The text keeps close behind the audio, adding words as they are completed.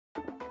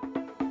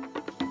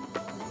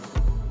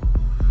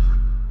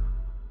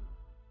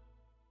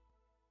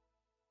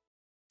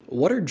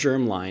What are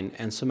germline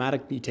and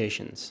somatic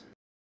mutations?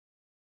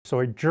 So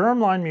a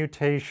germline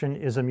mutation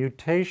is a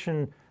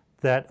mutation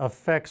that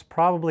affects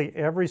probably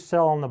every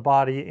cell in the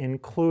body,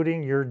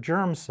 including your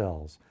germ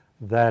cells.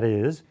 That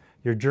is,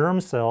 your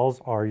germ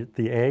cells are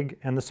the egg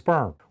and the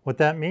sperm. What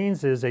that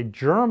means is a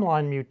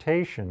germline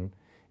mutation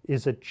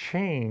is a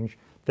change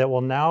that will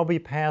now be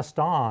passed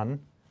on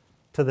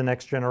to the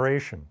next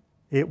generation.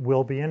 It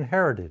will be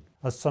inherited.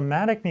 A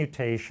somatic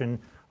mutation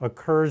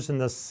occurs in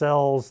the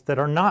cells that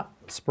are not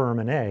sperm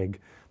and egg,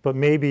 but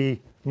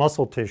maybe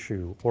muscle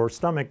tissue or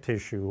stomach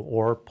tissue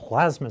or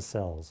plasma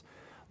cells.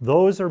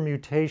 Those are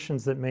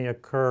mutations that may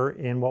occur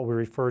in what we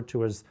refer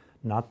to as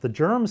not the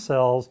germ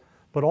cells,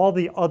 but all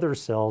the other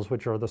cells,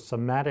 which are the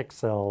somatic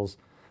cells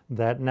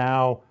that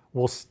now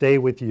will stay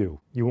with you.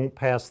 You won't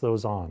pass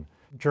those on.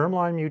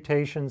 Germline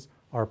mutations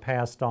are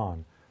passed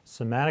on.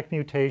 Somatic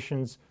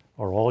mutations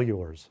are all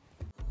yours.